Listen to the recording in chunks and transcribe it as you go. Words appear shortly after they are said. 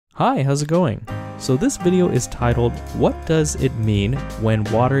Hi, how's it going? So this video is titled, What does it mean when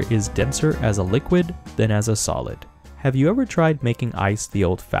water is denser as a liquid than as a solid? Have you ever tried making ice the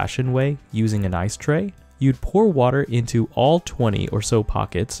old-fashioned way, using an ice tray? You'd pour water into all 20 or so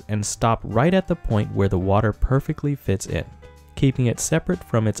pockets and stop right at the point where the water perfectly fits in, keeping it separate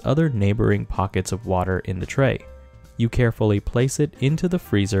from its other neighboring pockets of water in the tray. You carefully place it into the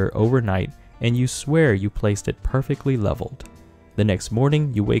freezer overnight and you swear you placed it perfectly leveled. The next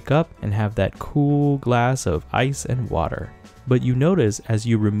morning, you wake up and have that cool glass of ice and water. But you notice as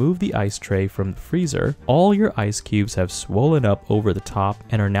you remove the ice tray from the freezer, all your ice cubes have swollen up over the top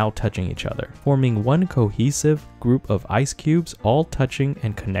and are now touching each other, forming one cohesive group of ice cubes all touching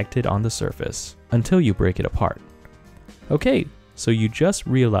and connected on the surface, until you break it apart. Okay, so you just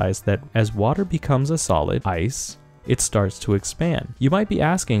realized that as water becomes a solid, ice, it starts to expand. You might be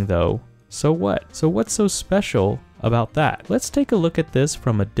asking though, so what? So what's so special about that? Let's take a look at this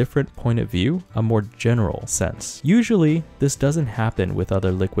from a different point of view, a more general sense. Usually, this doesn't happen with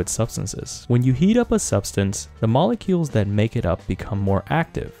other liquid substances. When you heat up a substance, the molecules that make it up become more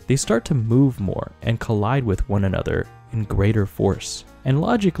active. They start to move more and collide with one another in greater force. And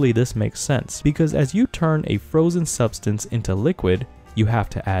logically, this makes sense because as you turn a frozen substance into liquid, you have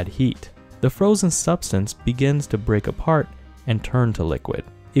to add heat. The frozen substance begins to break apart and turn to liquid.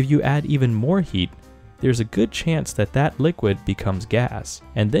 If you add even more heat, there's a good chance that that liquid becomes gas,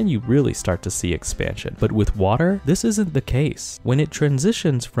 and then you really start to see expansion. But with water, this isn't the case. When it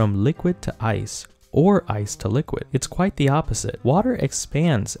transitions from liquid to ice, or ice to liquid, it's quite the opposite. Water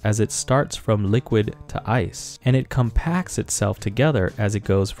expands as it starts from liquid to ice, and it compacts itself together as it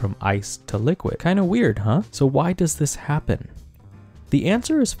goes from ice to liquid. Kinda weird, huh? So why does this happen? The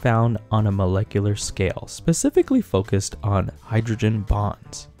answer is found on a molecular scale, specifically focused on hydrogen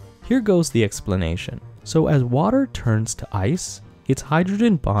bonds. Here goes the explanation. So as water turns to ice, its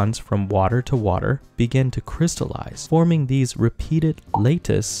hydrogen bonds from water to water begin to crystallize, forming these repeated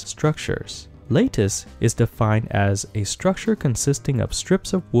lattice structures. Lattice is defined as a structure consisting of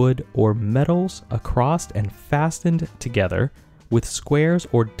strips of wood or metals across and fastened together with squares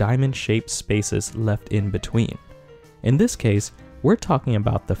or diamond-shaped spaces left in between. In this case, we're talking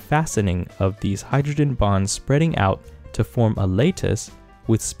about the fastening of these hydrogen bonds spreading out to form a lattice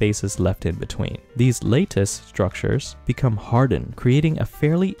with spaces left in between. These lattice structures become hardened, creating a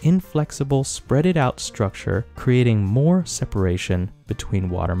fairly inflexible, spreaded out structure, creating more separation between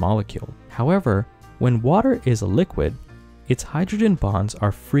water molecules. However, when water is a liquid, its hydrogen bonds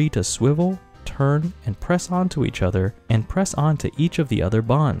are free to swivel, turn, and press onto each other, and press onto each of the other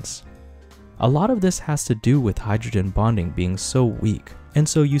bonds. A lot of this has to do with hydrogen bonding being so weak, and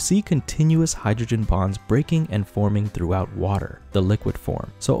so you see continuous hydrogen bonds breaking and forming throughout water, the liquid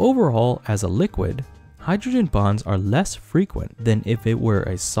form. So overall, as a liquid, hydrogen bonds are less frequent than if it were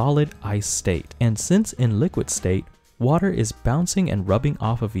a solid ice state. And since in liquid state, water is bouncing and rubbing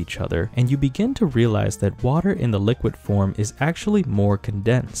off of each other, and you begin to realize that water in the liquid form is actually more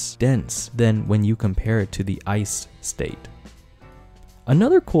dense than when you compare it to the ice state.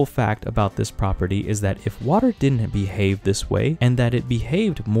 Another cool fact about this property is that if water didn't behave this way and that it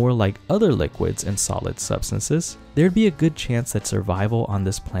behaved more like other liquids and solid substances, there'd be a good chance that survival on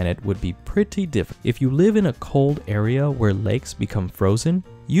this planet would be pretty difficult. If you live in a cold area where lakes become frozen,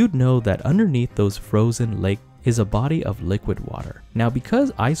 you'd know that underneath those frozen lakes is a body of liquid water. Now,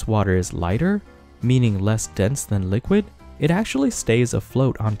 because ice water is lighter, meaning less dense than liquid, it actually stays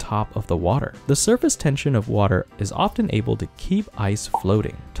afloat on top of the water. The surface tension of water is often able to keep ice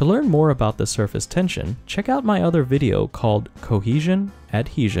floating. To learn more about the surface tension, check out my other video called Cohesion,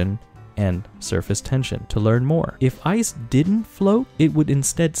 Adhesion, and Surface Tension to learn more. If ice didn't float, it would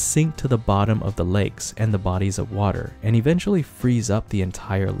instead sink to the bottom of the lakes and the bodies of water and eventually freeze up the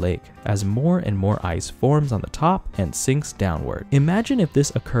entire lake as more and more ice forms on the top and sinks downward. Imagine if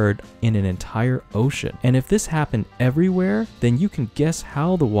this occurred in an entire ocean. And if this happened everywhere, then you can guess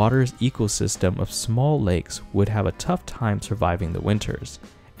how the water's ecosystem of small lakes would have a tough time surviving the winters,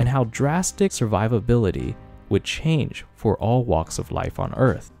 and how drastic survivability would change for all walks of life on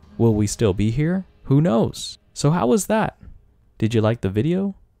Earth. Will we still be here? Who knows? So how was that? Did you like the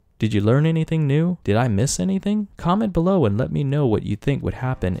video? Did you learn anything new? Did I miss anything? Comment below and let me know what you think would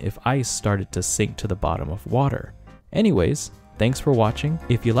happen if ice started to sink to the bottom of water. Anyways, thanks for watching.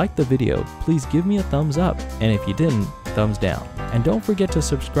 If you liked the video, please give me a thumbs up, and if you didn't, thumbs down. And don't forget to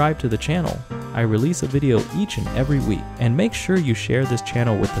subscribe to the channel. I release a video each and every week, and make sure you share this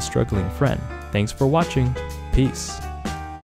channel with a struggling friend. Thanks for watching. Peace.